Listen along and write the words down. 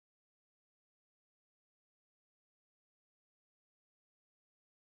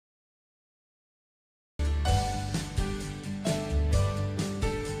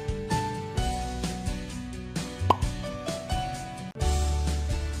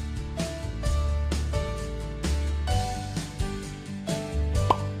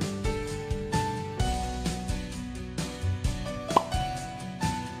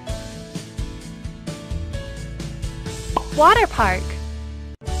water park.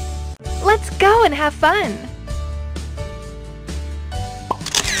 Let's go and have fun.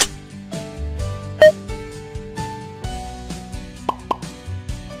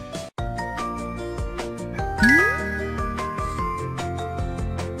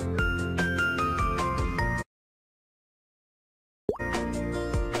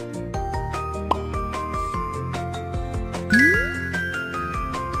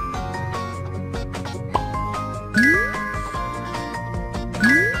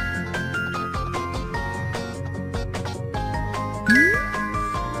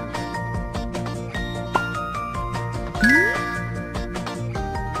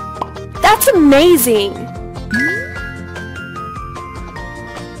 That's amazing!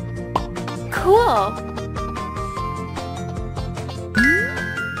 Cool!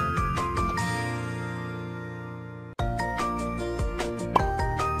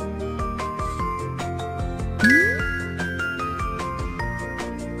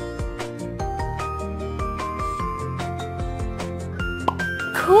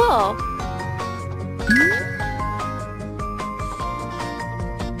 Cool!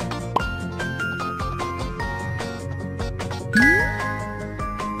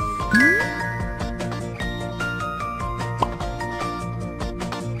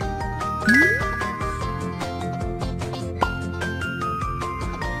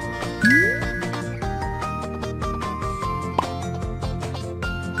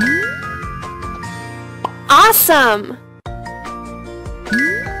 Awesome!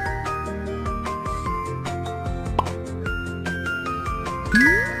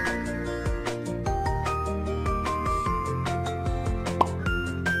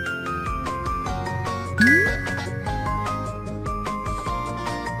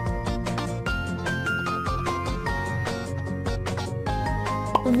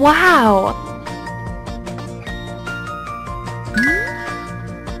 Wow!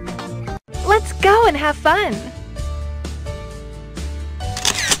 Let's go and have fun!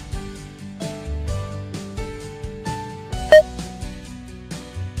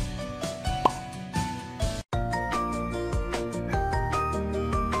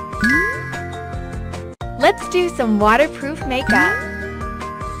 Let's do some waterproof makeup.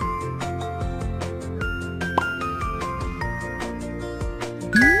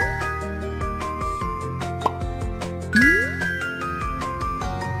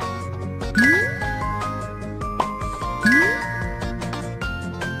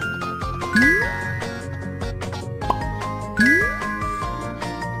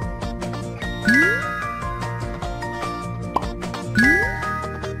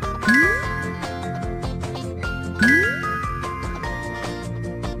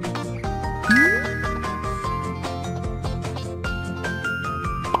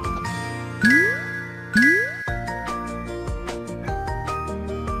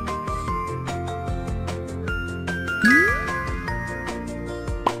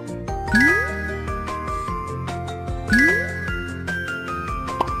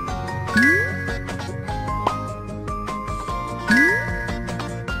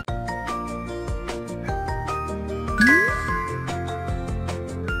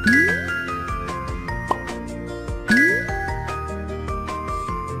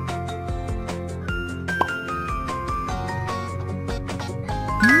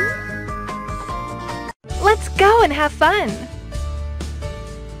 Let's go and have fun!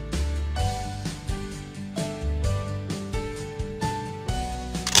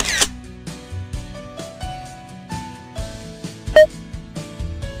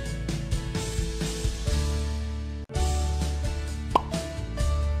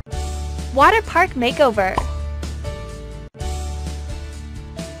 Water park makeover.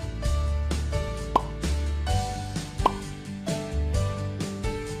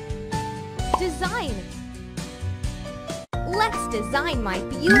 Design. Let's design my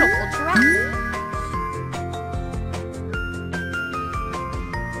beautiful dress.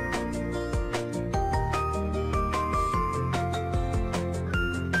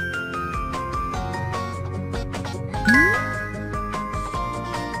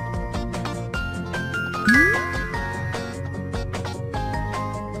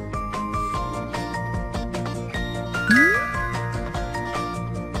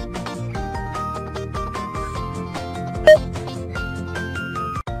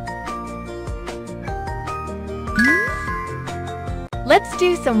 Let's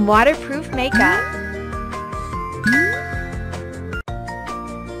do some waterproof makeup.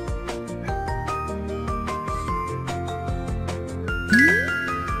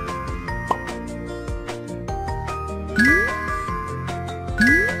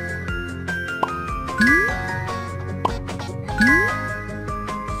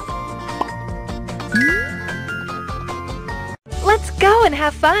 go and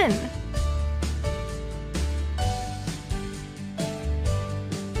have fun!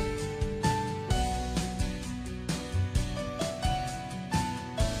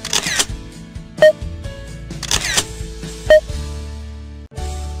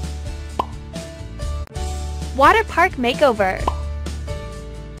 Water park makeover.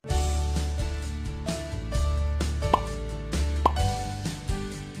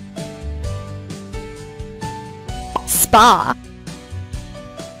 Spa.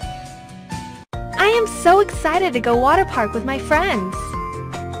 I am so excited to go water park with my friends.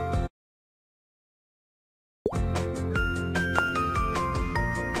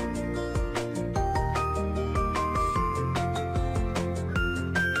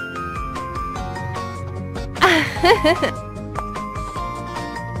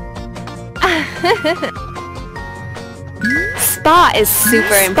 Spa is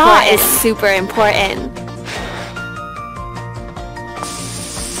super important.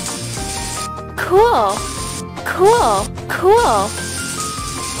 Cool.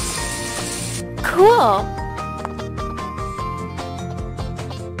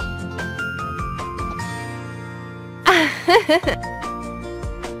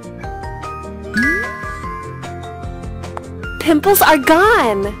 Pimples are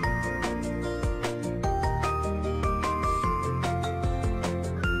gone!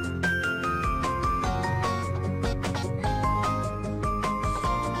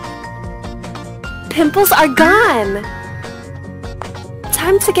 Pimples are gone!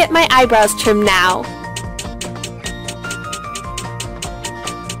 Time to get my eyebrows trimmed now.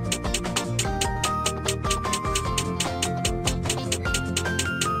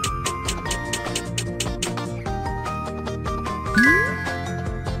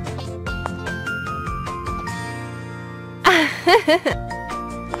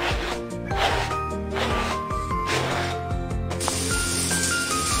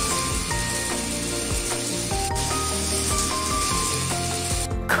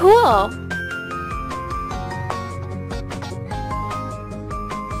 Cool!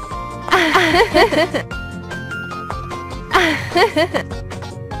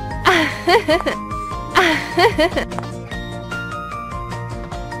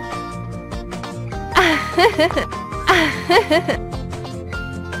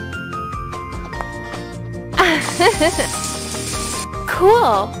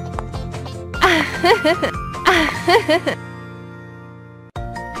 Cool!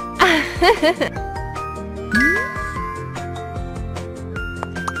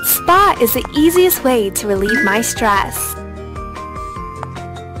 Spa is the easiest way to relieve my stress.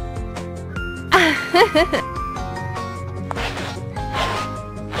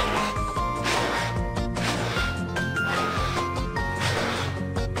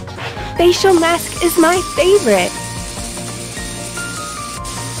 Facial mask is my favorite.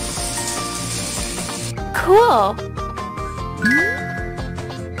 Cool!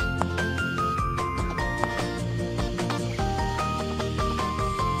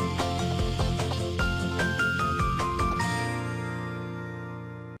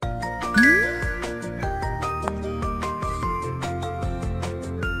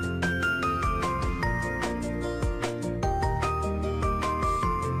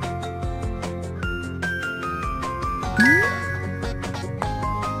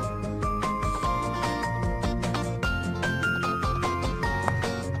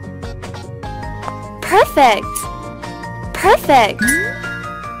 Perfect!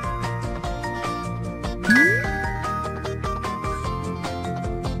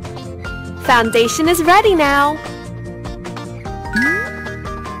 Foundation is ready now.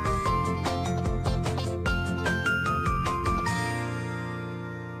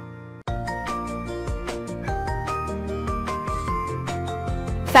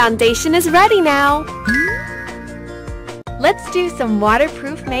 Foundation is ready now. Let's do some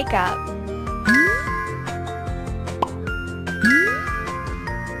waterproof makeup.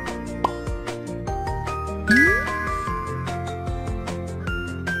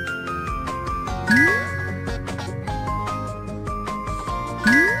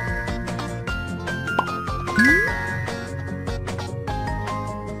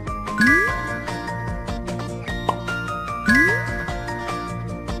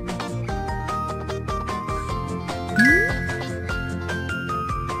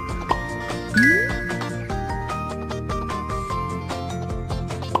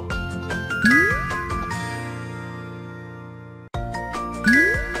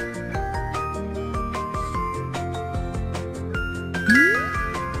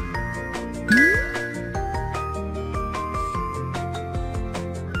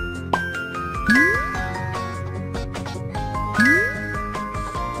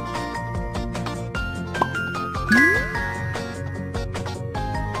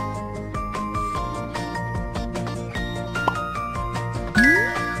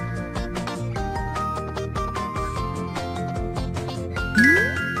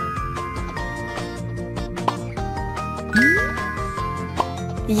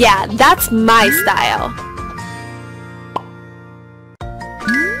 Yeah, that's my style.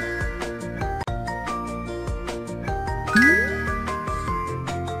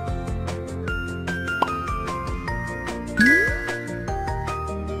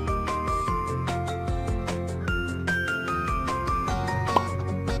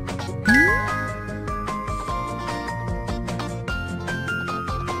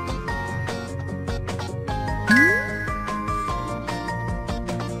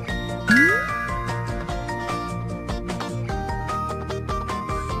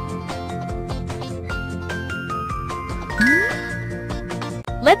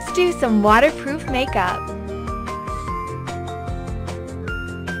 Let's do some waterproof makeup.